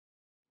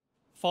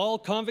Fall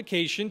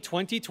Convocation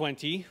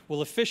 2020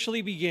 will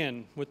officially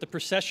begin with the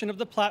procession of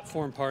the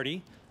Platform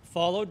Party,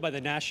 followed by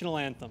the national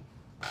anthem.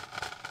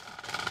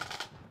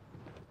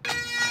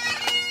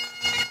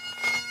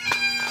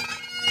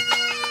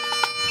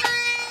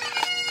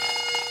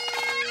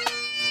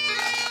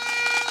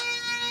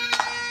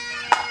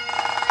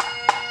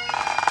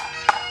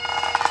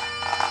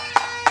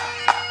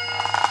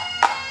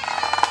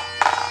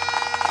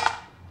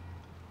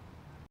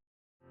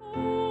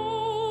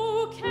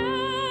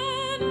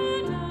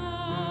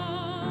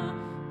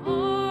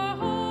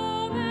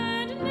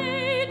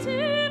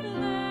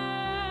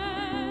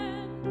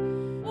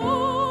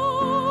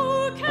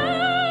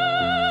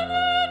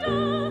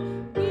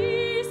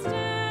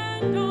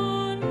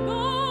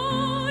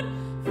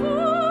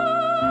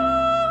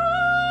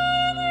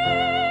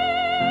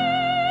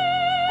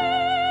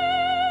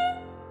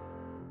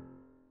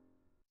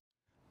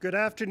 Good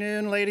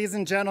afternoon, ladies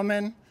and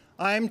gentlemen.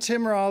 I'm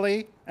Tim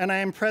Raleigh, and I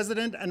am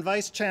President and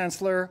Vice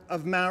Chancellor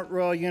of Mount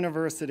Royal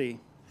University.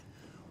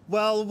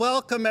 Well,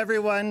 welcome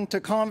everyone to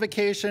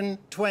Convocation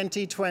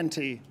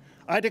 2020.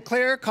 I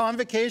declare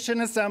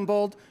Convocation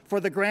assembled for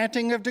the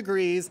granting of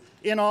degrees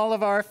in all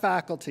of our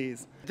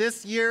faculties.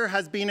 This year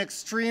has been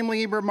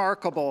extremely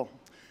remarkable.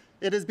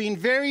 It has been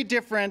very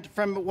different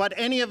from what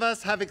any of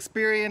us have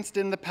experienced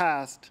in the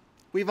past.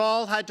 We've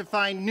all had to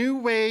find new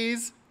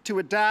ways to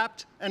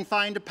adapt and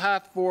find a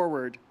path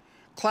forward.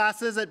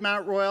 Classes at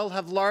Mount Royal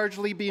have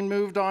largely been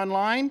moved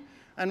online,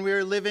 and we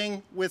are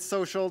living with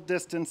social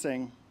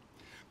distancing.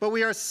 But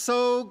we are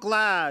so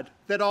glad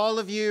that all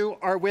of you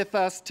are with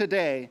us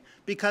today,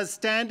 because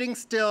standing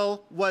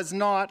still was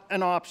not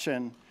an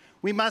option.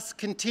 We must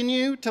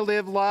continue to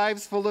live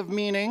lives full of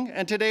meaning,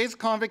 and today's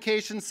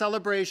Convocation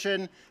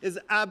celebration is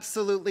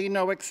absolutely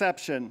no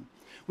exception.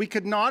 We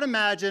could not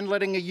imagine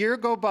letting a year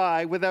go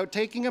by without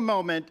taking a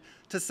moment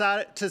to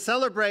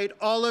celebrate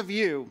all of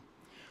you,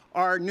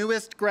 our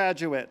newest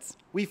graduates.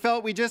 We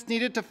felt we just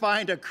needed to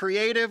find a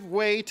creative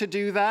way to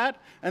do that,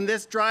 and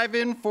this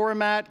drive-in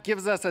format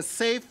gives us a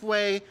safe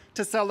way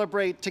to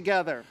celebrate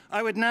together.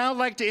 I would now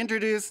like to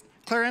introduce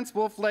Clarence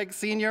Wolfleg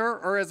Sr.,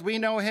 or as we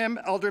know him,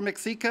 Elder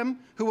McSeacom,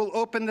 who will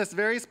open this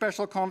very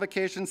special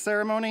convocation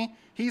ceremony.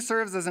 He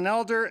serves as an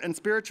elder and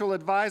spiritual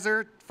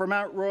advisor for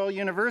Mount Royal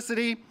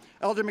University.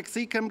 Elder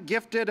McSeacom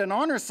gifted an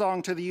honor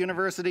song to the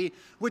university,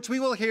 which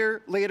we will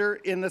hear later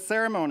in the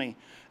ceremony.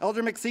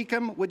 Elder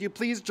McSeacom, would you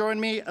please join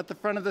me at the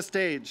front of the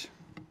stage?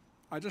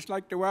 I'd just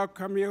like to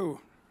welcome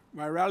you,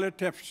 my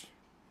relatives,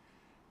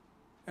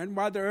 and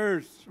Mother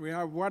Earth. We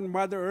have one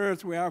Mother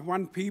Earth, we have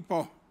one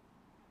people.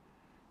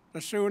 The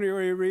sooner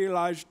we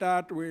realize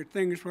that,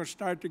 things will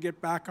start to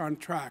get back on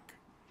track.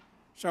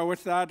 So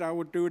with that, I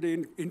will do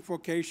the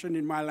invocation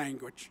in my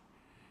language.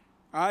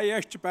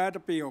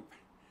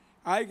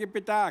 Aike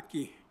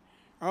pitaki.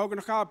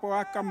 Augna kapo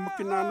akam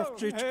kinano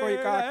chichko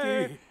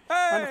ikaki.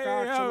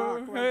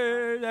 Oh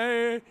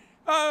hey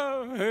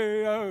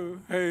oh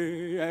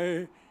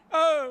hey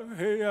oh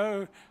hey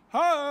oh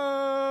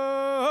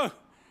oh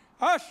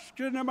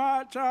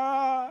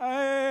Ashkenamata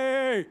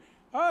hey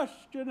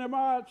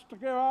Ashkenamata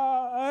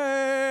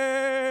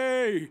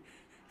hey.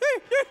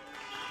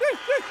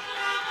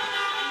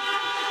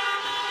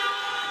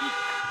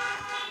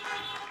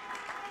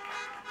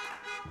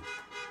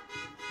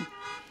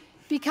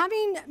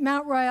 Becoming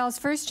Mount Royal's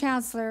first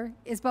chancellor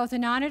is both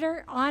an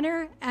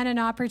honor and an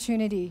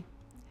opportunity.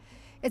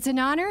 It's an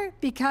honor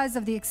because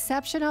of the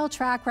exceptional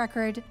track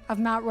record of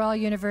Mount Royal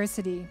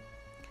University,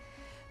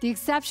 the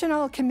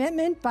exceptional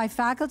commitment by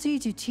faculty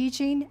to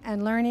teaching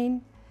and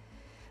learning,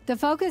 the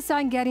focus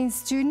on getting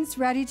students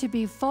ready to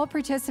be full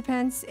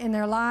participants in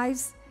their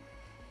lives,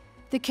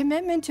 the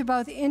commitment to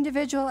both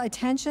individual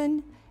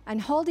attention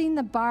and holding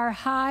the bar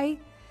high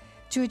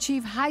to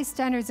achieve high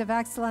standards of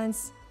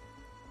excellence,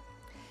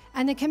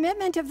 and the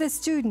commitment of the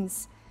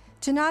students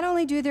to not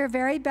only do their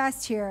very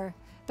best here,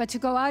 but to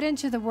go out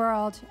into the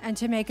world and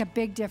to make a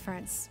big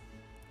difference.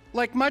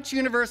 Like much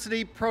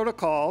university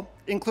protocol,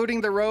 including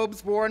the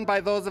robes worn by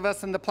those of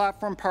us in the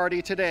Platform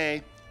Party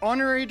today,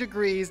 honorary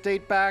degrees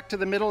date back to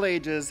the Middle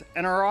Ages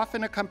and are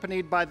often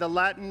accompanied by the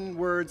Latin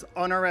words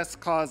honoris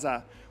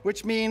causa,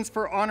 which means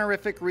for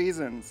honorific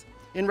reasons,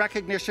 in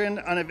recognition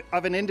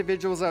of an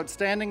individual's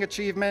outstanding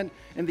achievement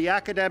in the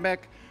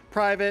academic,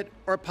 private,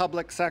 or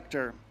public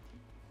sector.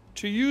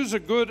 To use a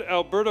good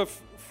Alberta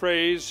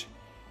phrase,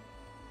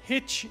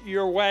 hitch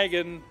your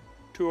wagon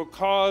to a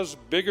cause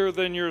bigger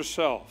than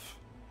yourself,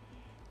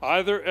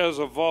 either as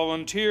a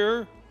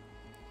volunteer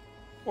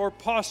or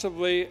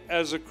possibly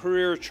as a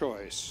career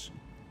choice.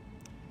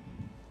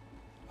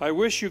 I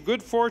wish you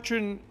good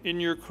fortune in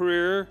your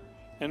career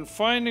and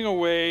finding a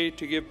way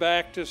to give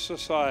back to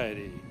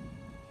society.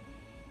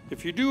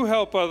 If you do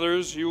help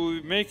others, you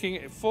will be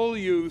making full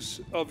use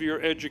of your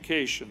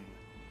education.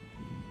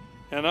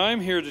 And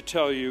I'm here to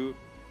tell you,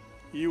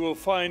 you will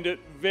find it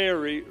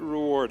very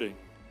rewarding.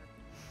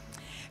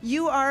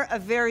 You are a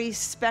very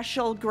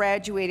special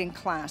graduating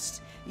class.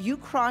 You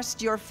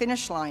crossed your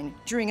finish line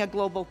during a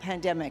global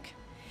pandemic.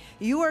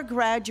 You are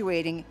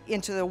graduating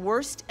into the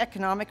worst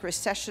economic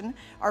recession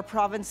our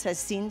province has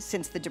seen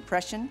since the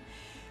Depression,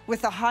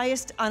 with the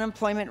highest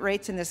unemployment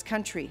rates in this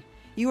country.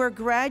 You are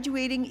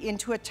graduating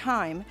into a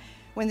time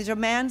when the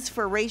demands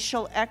for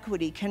racial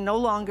equity can no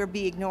longer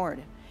be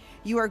ignored.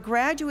 You are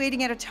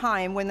graduating at a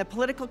time when the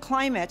political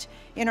climate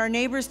in our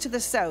neighbors to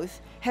the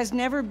south has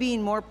never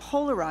been more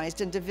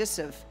polarized and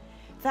divisive.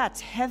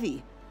 That's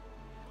heavy.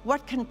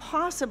 What can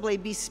possibly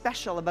be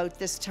special about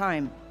this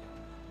time?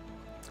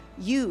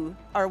 You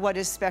are what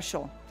is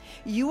special.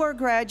 You are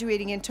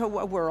graduating into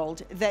a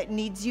world that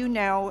needs you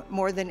now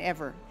more than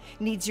ever.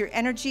 Needs your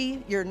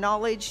energy, your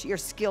knowledge, your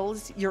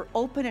skills, your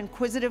open,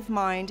 inquisitive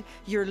mind,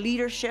 your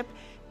leadership,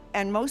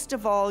 and most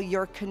of all,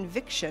 your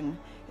conviction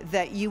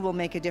that you will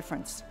make a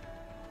difference.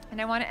 And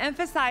I want to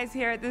emphasize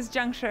here at this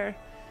juncture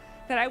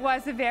that I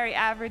was a very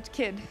average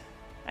kid.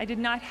 I did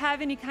not have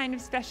any kind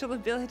of special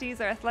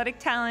abilities or athletic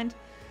talent,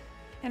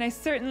 and I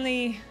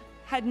certainly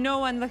had no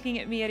one looking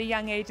at me at a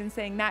young age and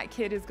saying, that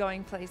kid is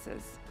going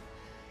places.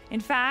 In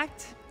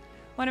fact,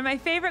 one of my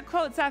favorite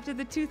quotes after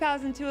the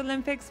 2002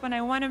 Olympics when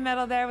I won a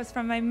medal there was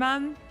from my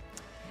mom.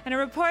 And a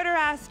reporter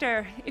asked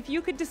her, if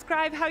you could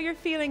describe how you're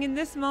feeling in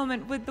this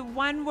moment with the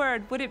one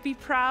word, would it be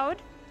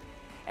proud?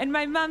 And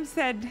my mom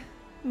said,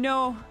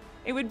 no,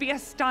 it would be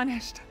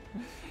astonished.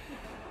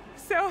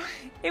 So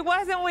it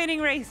wasn't winning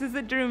races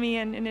that drew me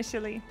in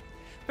initially,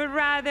 but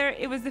rather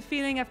it was the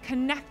feeling of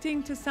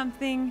connecting to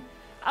something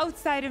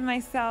outside of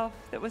myself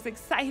that was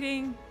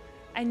exciting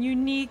and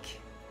unique.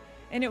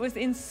 And it was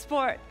in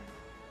sport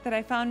that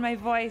I found my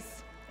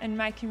voice and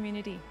my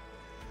community.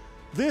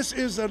 This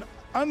is an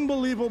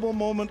unbelievable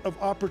moment of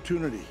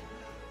opportunity.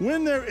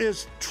 When there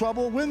is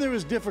trouble, when there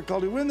is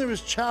difficulty, when there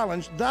is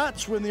challenge,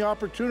 that's when the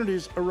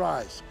opportunities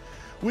arise.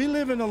 We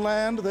live in a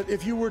land that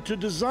if you were to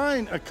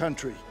design a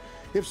country,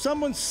 if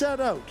someone set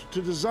out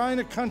to design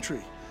a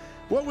country,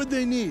 what would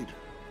they need?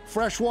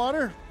 Fresh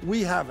water?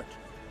 We have it.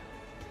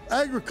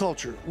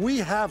 Agriculture? We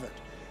have it.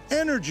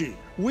 Energy?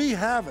 We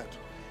have it.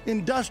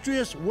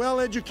 Industrious,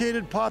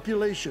 well-educated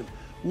population?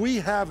 We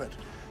have it.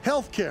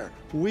 Healthcare?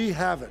 We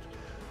have it.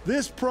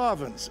 This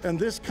province and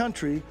this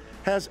country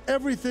has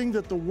everything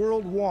that the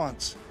world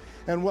wants.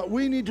 And what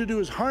we need to do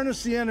is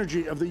harness the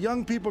energy of the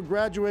young people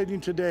graduating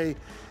today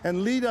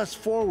and lead us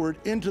forward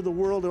into the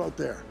world out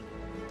there.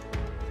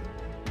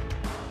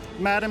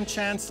 Madam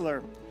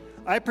Chancellor,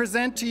 I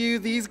present to you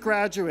these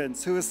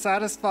graduates who have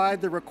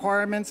satisfied the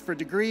requirements for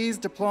degrees,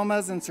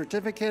 diplomas, and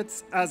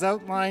certificates as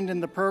outlined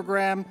in the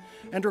program,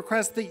 and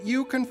request that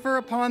you confer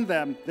upon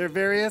them their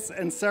various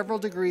and several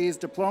degrees,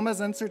 diplomas,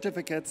 and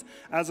certificates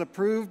as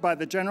approved by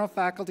the General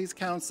Faculties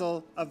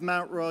Council of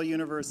Mount Royal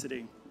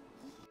University.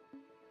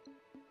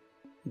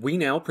 We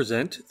now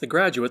present the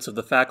graduates of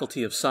the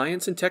Faculty of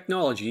Science and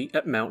Technology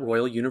at Mount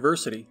Royal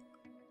University.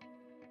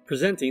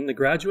 Presenting the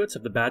graduates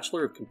of the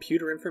Bachelor of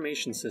Computer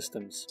Information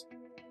Systems.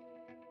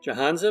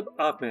 Jahanzeb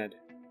Ahmed,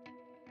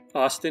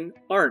 Austin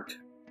Arndt,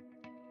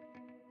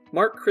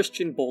 Mark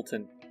Christian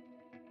Bolton,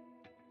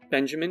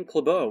 Benjamin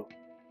Clabeau,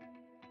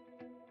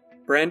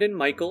 Brandon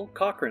Michael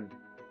Cochran,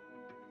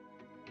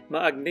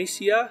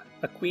 Maagnesia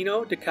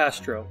Aquino de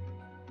Castro,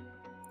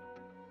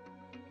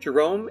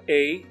 Jerome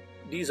A.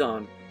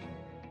 Dizon,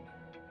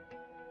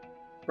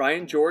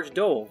 Ryan George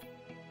Dole,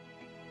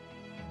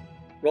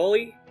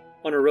 Rolly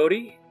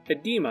Onorodi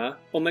Edima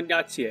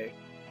Omanatie,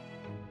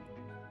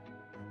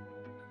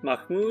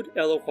 Mahmoud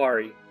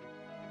El-Ouari,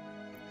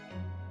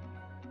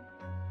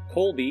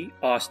 Colby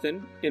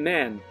Austin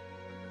Iman,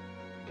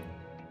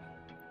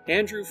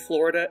 Andrew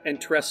Florida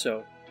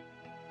Entresso,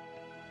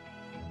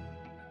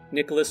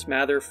 Nicholas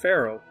Mather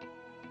Farrow,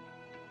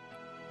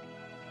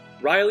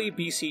 Riley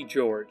B.C.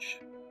 George,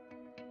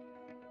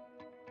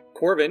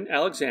 Corbin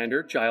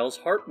Alexander Giles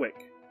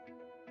Hartwick,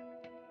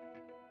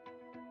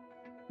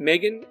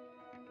 Megan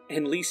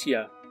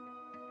Henlicia,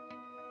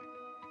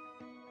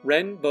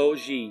 Ren Bo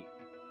Ji,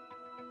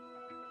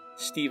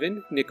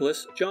 Stephen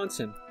Nicholas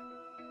Johnson,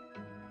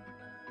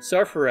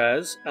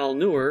 Sarfaraz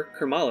Al-Nur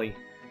Kermali,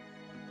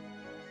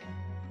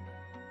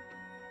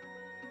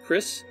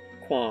 Chris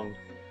Kwong,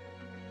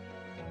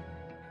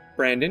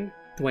 Brandon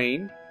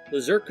Dwayne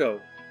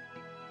Lazurko,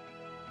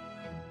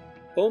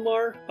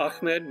 Omar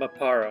Ahmed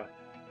Mapara,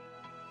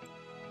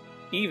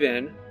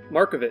 Ivan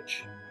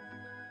Markovich,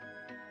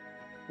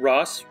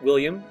 Ross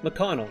William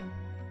McConnell,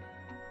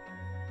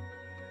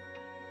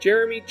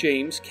 Jeremy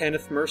James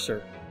Kenneth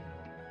Mercer,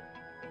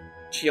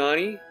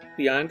 Chiani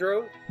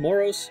Leandro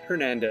Moros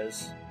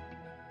Hernandez,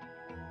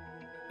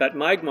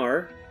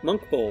 Batmigmar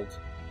Monkbold,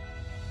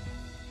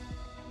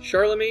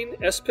 Charlemagne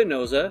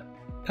Espinoza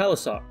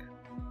Palisok,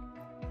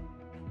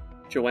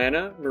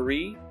 Joanna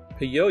Marie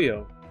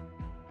Payoyo,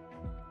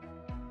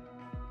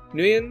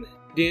 Nguyen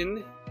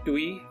Din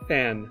Dui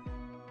Fan,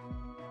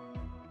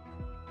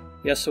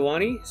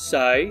 Yaswani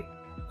Sai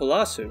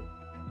Palasu,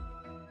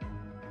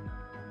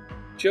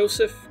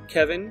 Joseph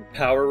Kevin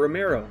Power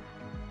Romero,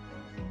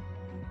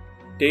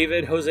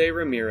 David Jose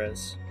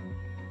Ramirez,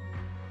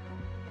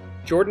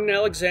 Jordan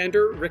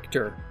Alexander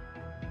Richter,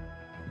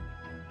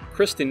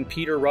 Kristen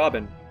Peter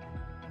Robin,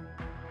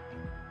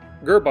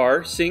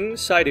 Gurbar Singh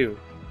Saidu,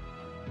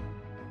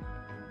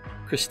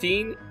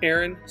 Christine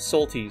Aaron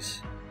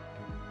Soltis,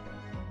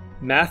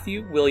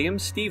 Matthew William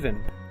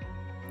Stephen,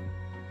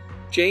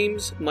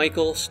 James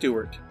Michael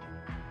Stewart,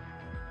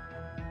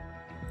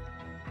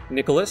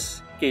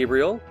 Nicholas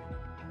Gabriel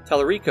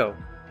Tallarico,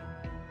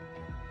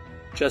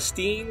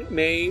 Justine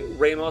May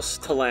Ramos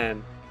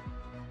Talan,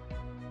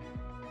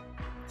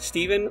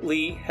 Stephen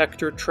Lee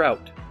Hector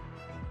Trout,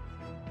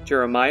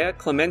 Jeremiah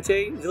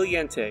Clemente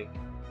Villente,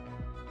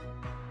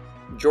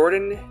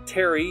 Jordan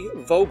Terry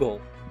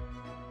Vogel,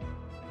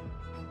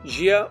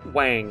 Jia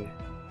Wang,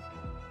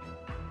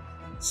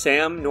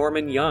 Sam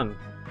Norman Young.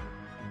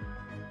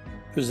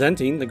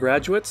 Presenting the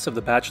graduates of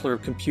the Bachelor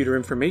of Computer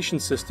Information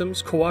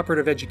Systems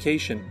Cooperative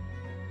Education: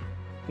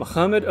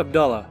 Muhammad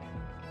Abdullah,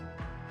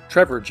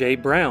 Trevor J.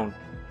 Brown,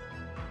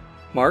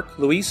 Mark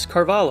Luis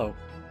Carvalho,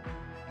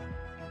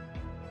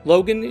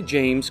 Logan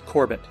James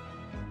Corbett,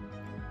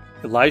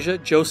 Elijah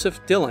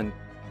Joseph Dillon,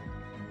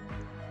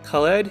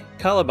 Khaled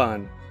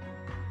Caliban,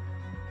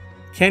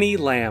 Kenny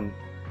Lam,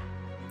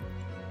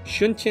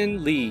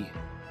 Shuntian Li,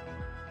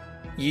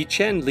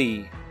 Yichen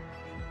Li,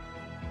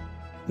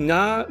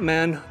 Na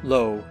Man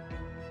Lo,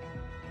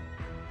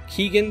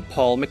 Keegan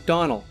Paul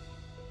McDonnell,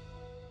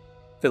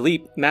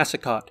 Philippe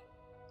Massicot,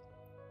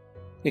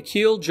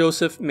 Nikhil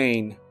Joseph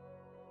Main,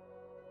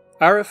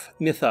 Arif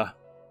Mitha,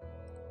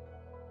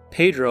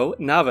 Pedro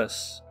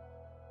Navas,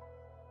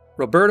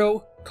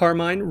 Roberto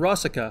Carmine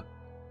Rossica,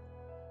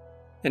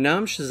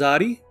 Anam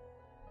Shazadi,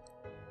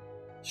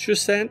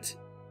 Shusant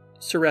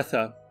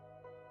Suretha,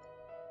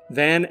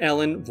 Van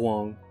Ellen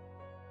Vuong.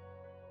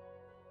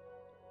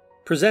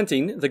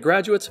 Presenting the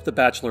graduates of the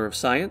Bachelor of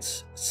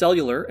Science,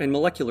 Cellular and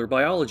Molecular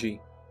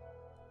Biology: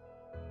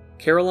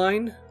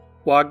 Caroline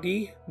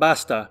Wagdi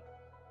Basta,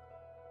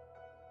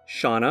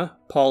 Shauna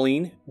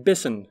Pauline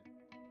Bisson,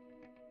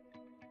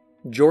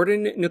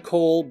 Jordan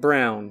Nicole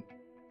Brown,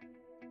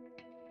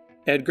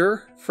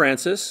 Edgar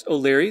Francis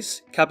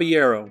O'Leary's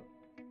Caballero,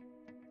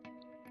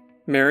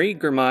 Mary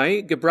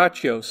Girmay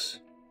Gebrachios,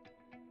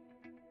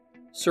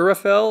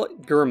 Surafel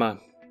Girma,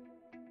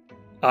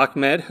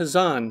 Ahmed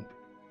Hazan,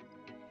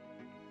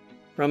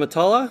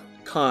 Ramatullah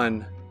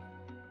Khan,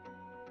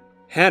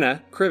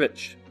 Hannah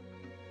Krivich,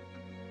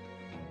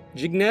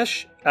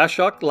 Jignesh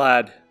Ashok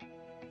Lad,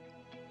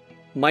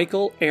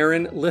 Michael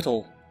Aaron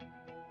Little,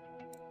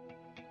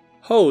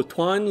 Ho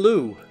Tuan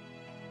Lu,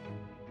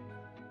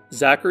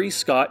 Zachary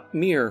Scott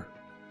Meir,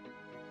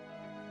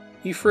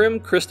 Ephraim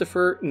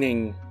Christopher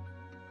Ning,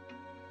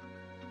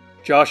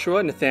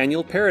 Joshua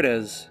Nathaniel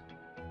Paredes,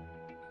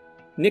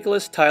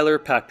 Nicholas Tyler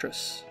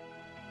Patras,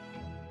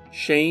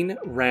 Shane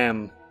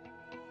Ram,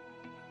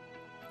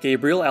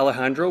 Gabriel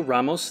Alejandro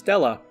Ramos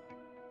Stella,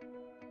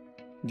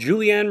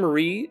 Julianne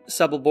Marie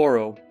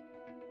Sabelboro,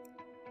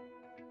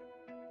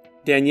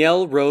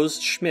 Danielle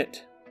Rose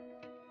Schmidt.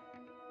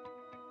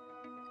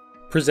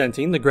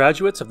 Presenting the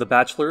graduates of the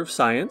Bachelor of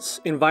Science,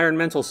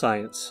 Environmental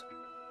Science: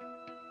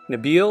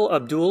 Nabil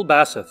Abdul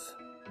Basseth,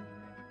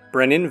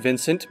 Brennan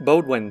Vincent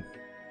Bodwin,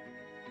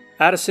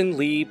 Addison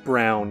Lee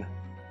Brown,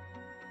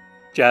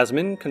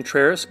 Jasmine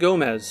Contreras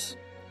Gomez,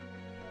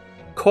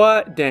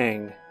 Khoa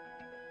Dang,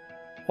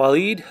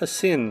 Walid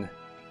Hassin,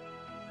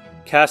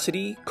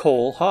 Cassidy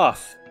Cole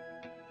Hoff,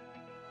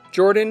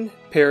 Jordan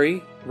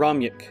Perry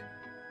Romyuk,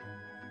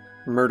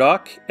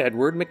 Murdoch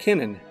Edward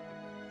McKinnon,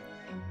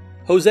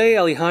 Jose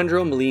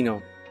Alejandro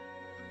Molino,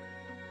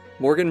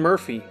 Morgan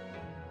Murphy,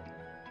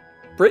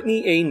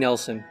 Brittany A.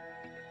 Nelson,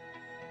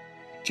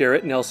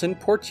 Jarrett Nelson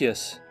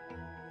Porteous,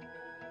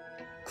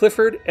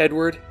 Clifford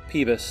Edward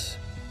Pebis,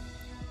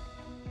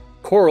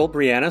 Coral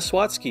Brianna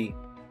Swatsky,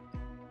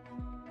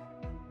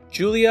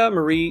 Julia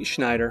Marie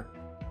Schneider,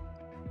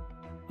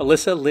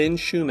 Alyssa Lynn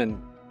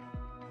Schumann,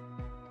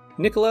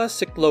 Nicola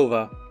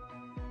Siklova,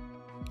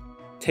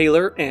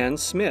 Taylor Ann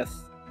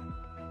Smith,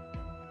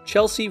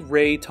 Chelsea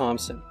Ray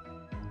Thompson,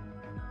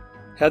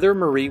 Heather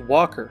Marie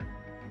Walker,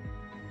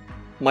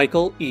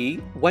 Michael E.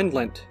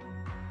 Wendlandt.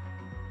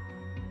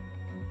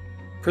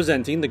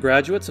 Presenting the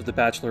graduates of the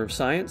Bachelor of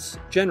Science,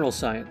 General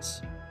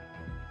Science: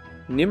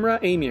 Nimra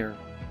Amir,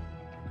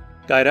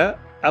 Gaira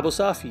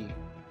Abosafi,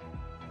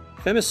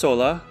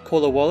 Femisola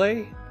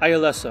Kolawole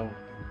Ayaleso,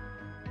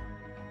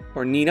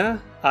 Ornina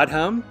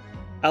Adham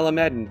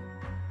Alameddin,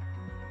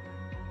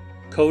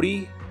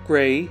 Cody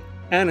Gray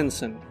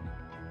Ananson,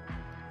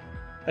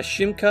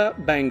 Ashimka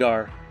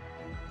Bangar,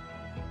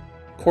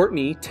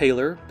 Courtney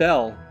Taylor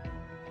Bell,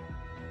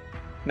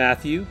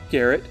 Matthew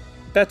Garrett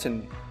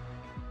Betton,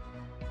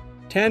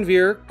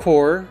 Tanvir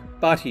Kaur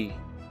Bhatti,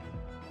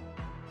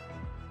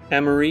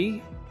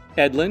 Emery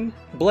Edlin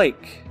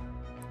Blake,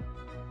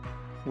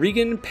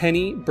 Regan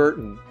Penny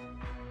Burton,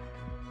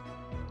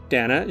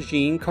 Dana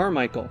Jean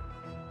Carmichael,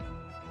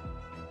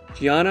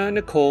 Gianna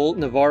Nicole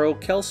Navarro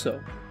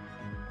Kelso,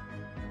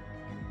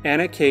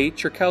 Anna K.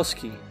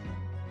 Cherkowski,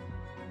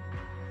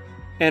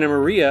 Anna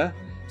Maria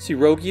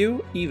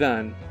Sirogyu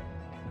Ivan,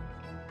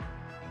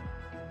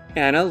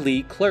 Anna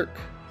Lee Clerk,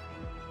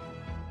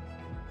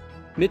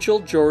 Mitchell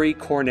Jory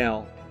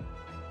Cornell,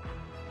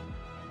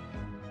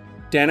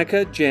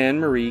 Danica Jan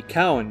Marie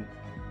Cowan,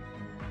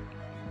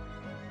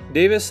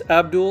 Davis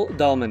Abdul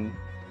Dalman,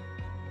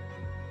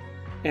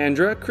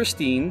 Andra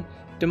Christine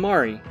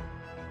Damari,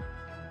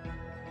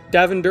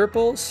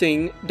 Davinderpal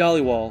Singh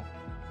Dhaliwal,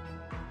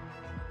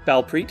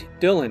 Balpreet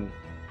Dillon,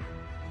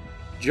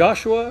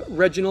 Joshua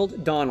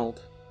Reginald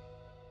Donald,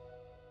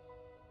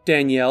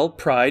 Danielle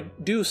Pride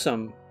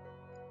Dewsum,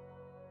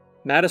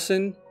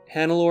 Madison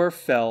Hannelore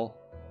Fell,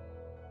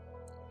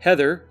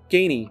 Heather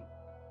Gainey,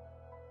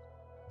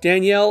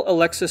 Danielle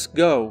Alexis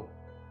Go,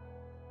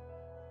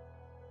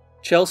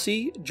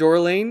 Chelsea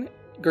Jorlane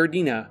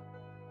Gardina,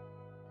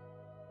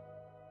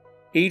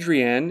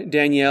 Adrienne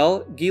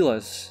Danielle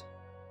Gilas,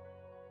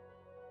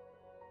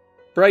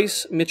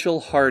 Bryce Mitchell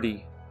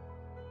Hardy,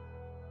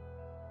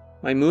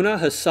 Maimuna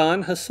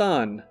Hassan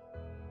Hassan,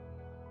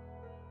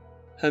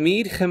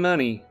 Hamid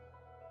Khemani,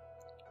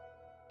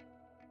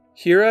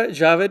 Hira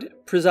Javed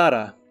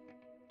Prizada,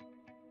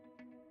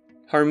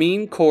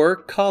 Harmeen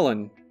Kaur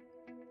Collin,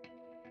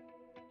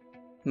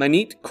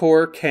 Manit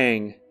Kaur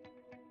Kang,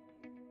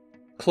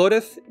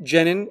 Clodith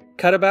Jenin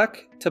Karabak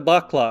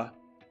Tabakla,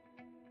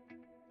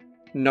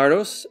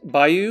 Nardos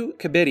Bayu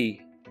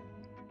Kabedi,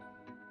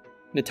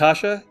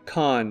 Natasha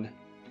Khan,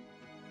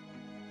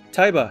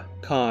 Taiba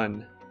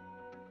Khan,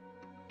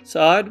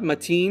 Saad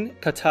Mateen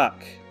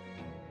Katak,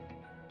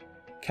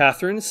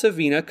 Catherine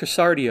Savina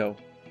Casardio,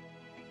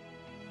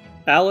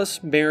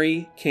 Alice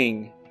Mary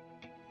King,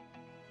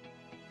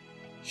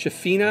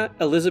 Shafina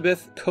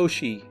Elizabeth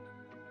Koshi,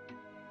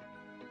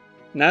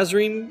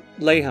 Nazrim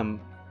Laham,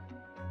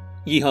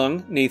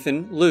 Yihung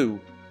Nathan Liu,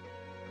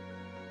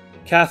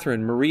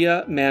 Catherine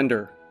Maria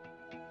Mander,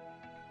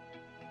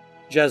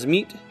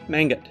 Jasmeet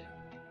Mangat,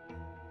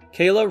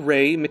 Kayla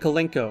Ray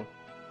Mikolenko,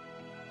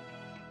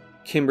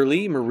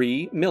 Kimberly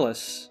Marie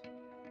Millis,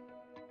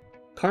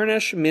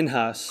 Karnesh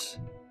Minhas,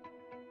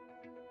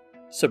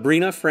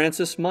 Sabrina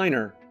Francis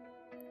Minor,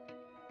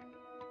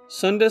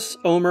 Sundus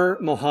Omer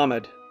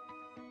Mohammed,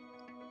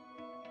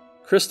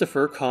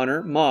 Christopher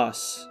Connor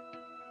Moss,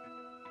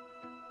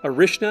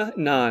 Arishna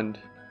Nand,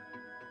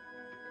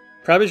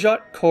 Prabhajot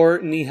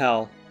Kaur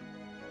Nihal,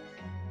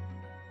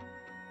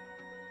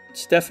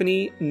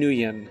 Stephanie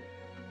Nguyen,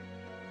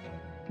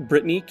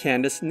 Brittany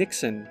Candace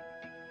Nixon,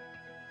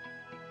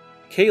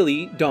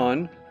 Kaylee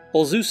Dawn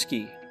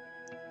Olszewski,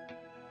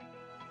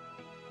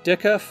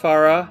 Deka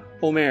Farah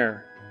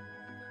Omer,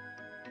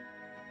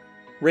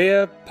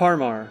 Rhea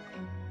Parmar,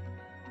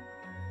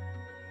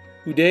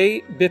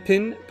 Uday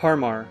Bipin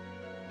Parmar,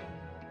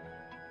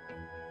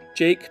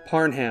 Jake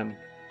Parnham,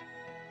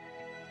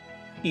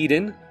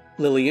 Eden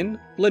Lillian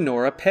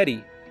Lenora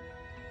Petty,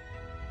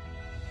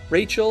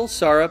 Rachel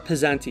Sarah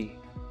Pezzanti,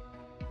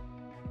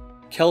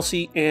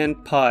 Kelsey Ann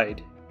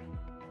Pide,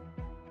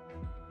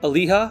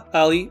 Aliha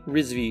Ali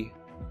Rizvi,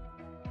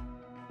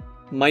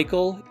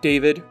 Michael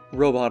David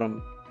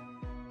Rowbottom,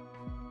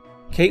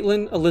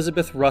 Caitlin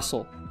Elizabeth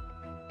Russell,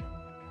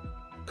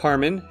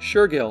 Carmen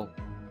Shergill,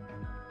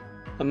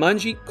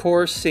 Amanjit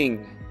Kaur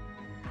Singh,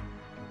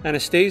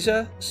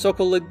 Anastasia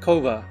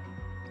Sokolikova,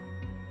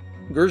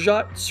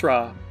 Gurjot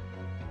Sra,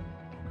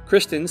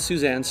 Kristen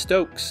Suzanne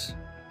Stokes,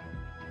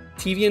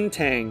 Tivian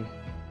Tang,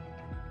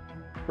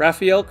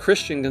 Rafael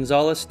Christian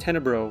Gonzalez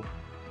Tenebro,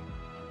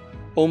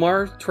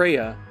 Omar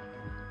Treya,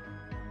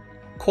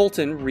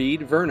 Colton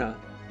Reed Verna,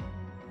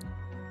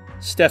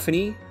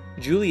 Stephanie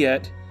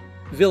Juliette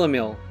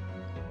Villamil,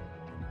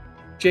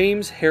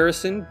 James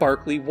Harrison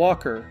Barkley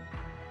Walker,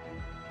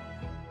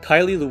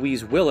 Kylie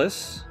Louise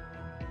Willis,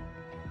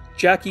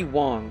 Jackie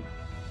Wong,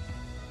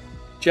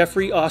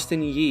 Jeffrey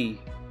Austin Yee,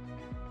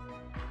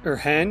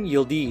 Erhan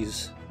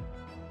Yildiz.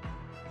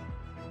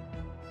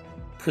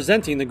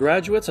 Presenting the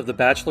graduates of the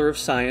Bachelor of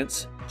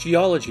Science,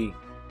 Geology: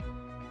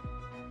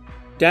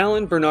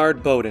 Dallin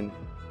Bernard Bowden,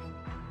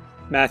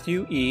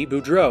 Matthew E.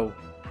 Boudreau,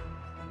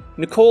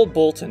 Nicole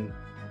Bolton,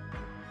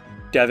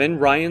 Devin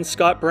Ryan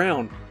Scott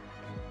Brown,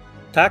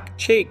 Tak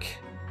Chake,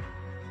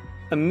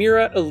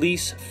 Amira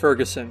Elise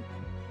Ferguson,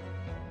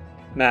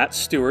 Matt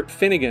Stewart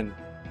Finnegan,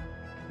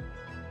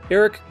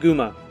 Eric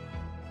Guma,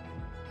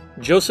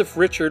 Joseph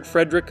Richard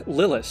Frederick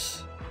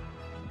Lillis,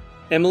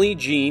 Emily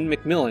Jean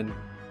McMillan,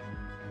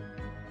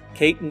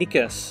 Kate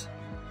Nikas,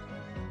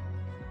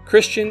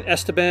 Christian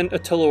Esteban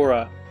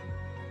Atalora,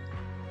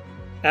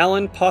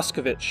 Alan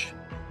Poskovich,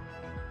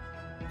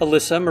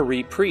 Alyssa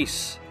Marie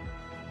Priest,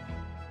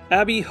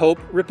 Abby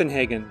Hope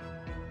Rippenhagen,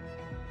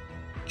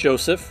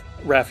 Joseph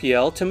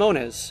Raphael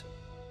Timones,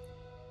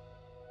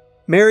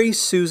 Mary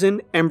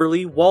Susan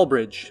Emberly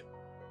Walbridge,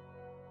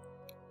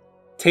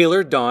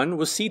 Taylor Dawn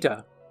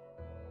Wasita.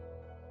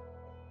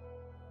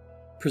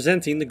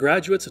 Presenting the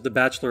graduates of the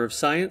Bachelor of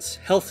Science,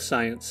 Health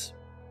Science: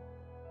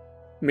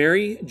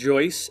 Mary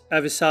Joyce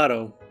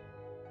Avisado,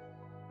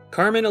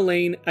 Carmen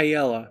Elaine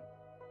Ayala,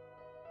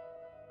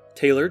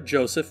 Taylor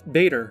Joseph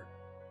Bader,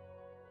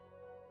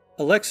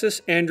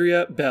 Alexis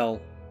Andrea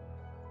Bell,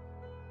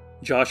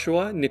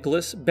 Joshua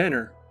Nicholas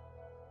Benner,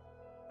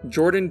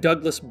 Jordan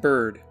Douglas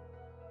Bird,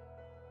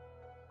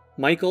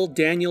 Michael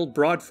Daniel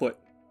Broadfoot,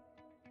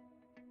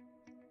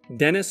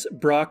 Dennis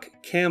Brock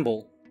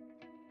Campbell,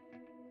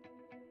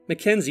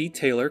 Mackenzie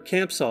Taylor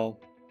Campsall,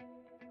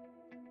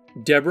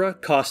 Deborah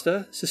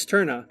Costa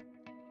Cisterna,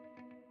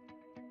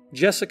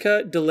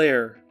 Jessica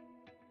Delaire,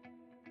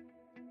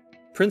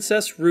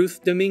 Princess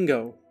Ruth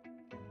Domingo,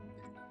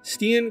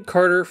 Stian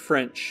Carter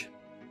French,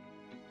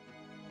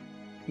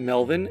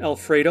 Melvin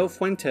Alfredo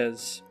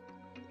Fuentes,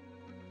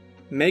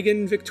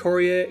 Megan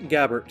Victoria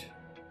Gabbert,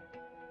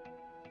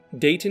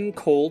 Dayton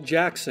Cole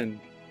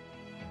Jackson,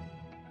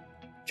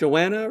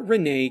 Joanna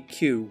Renee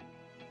Q,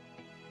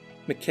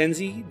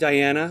 Mackenzie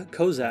Diana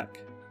Kozak,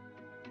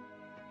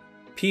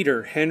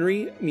 Peter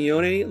Henry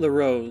Mione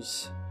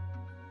LaRose,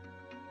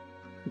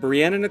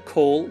 Brianna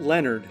Nicole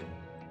Leonard,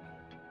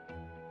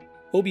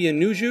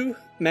 Obianuju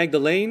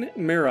Magdalene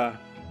Mira,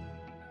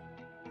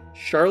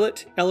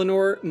 Charlotte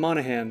Eleanor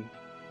Monahan,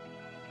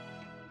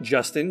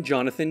 Justin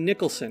Jonathan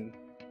Nicholson,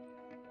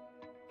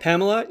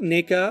 Pamela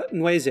Neka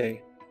Nweze,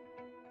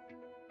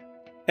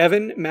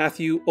 Evan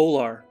Matthew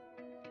Olar,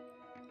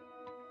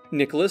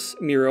 Nicholas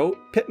Miro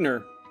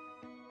Pittner,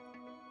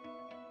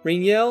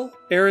 Rainiel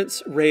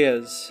Arentz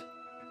Reyes,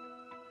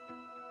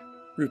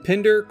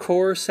 Rupinder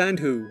Kaur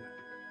Sandhu,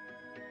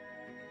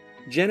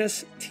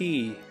 Janice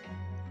T,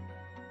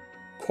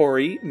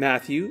 Corey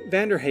Matthew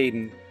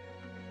Vanderhayden,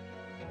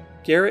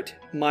 Garrett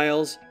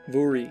Miles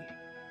Vuri.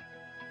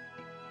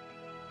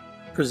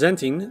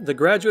 Presenting the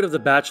graduate of the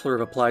Bachelor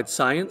of Applied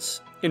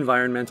Science,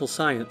 Environmental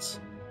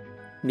Science,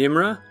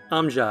 Nimra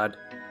Amjad.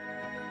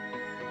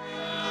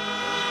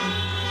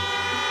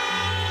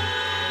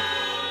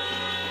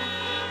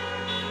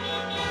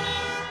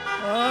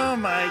 Oh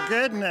my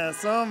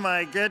goodness, oh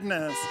my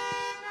goodness.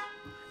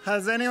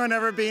 Has anyone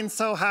ever been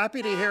so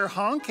happy to hear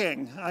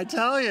honking? I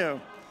tell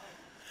you.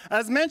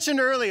 As mentioned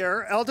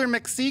earlier, Elder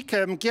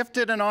McSeacom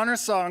gifted an honor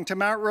song to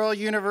Mount Royal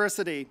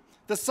University.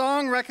 The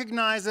song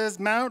recognizes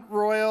Mount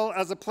Royal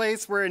as a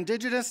place where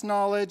Indigenous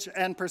knowledge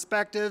and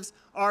perspectives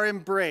are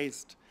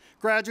embraced.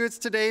 Graduates,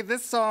 today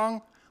this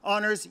song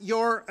honors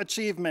your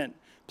achievement.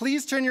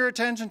 Please turn your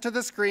attention to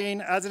the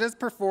screen as it is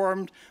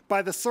performed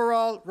by the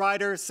Sorrel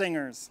Rider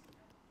Singers.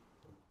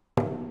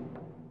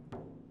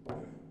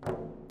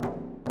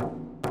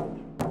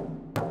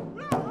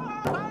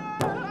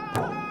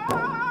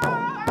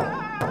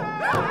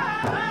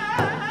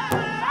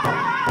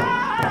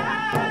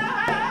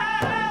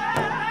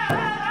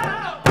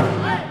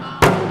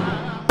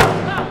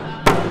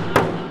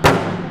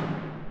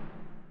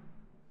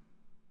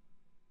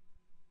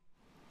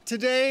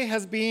 Today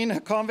has been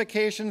a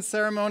convocation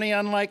ceremony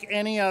unlike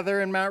any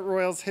other in Mount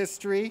Royal's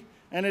history,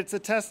 and it's a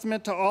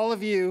testament to all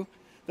of you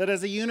that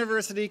as a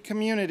university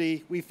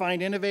community, we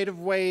find innovative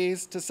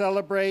ways to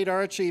celebrate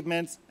our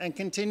achievements and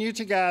continue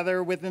to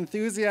gather with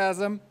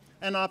enthusiasm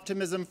and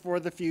optimism for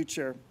the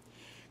future.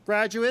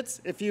 Graduates,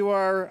 if you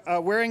are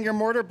wearing your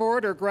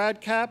mortarboard or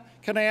grad cap,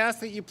 can I ask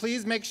that you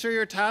please make sure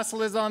your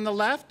tassel is on the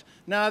left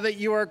now that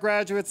you are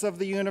graduates of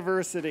the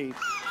university.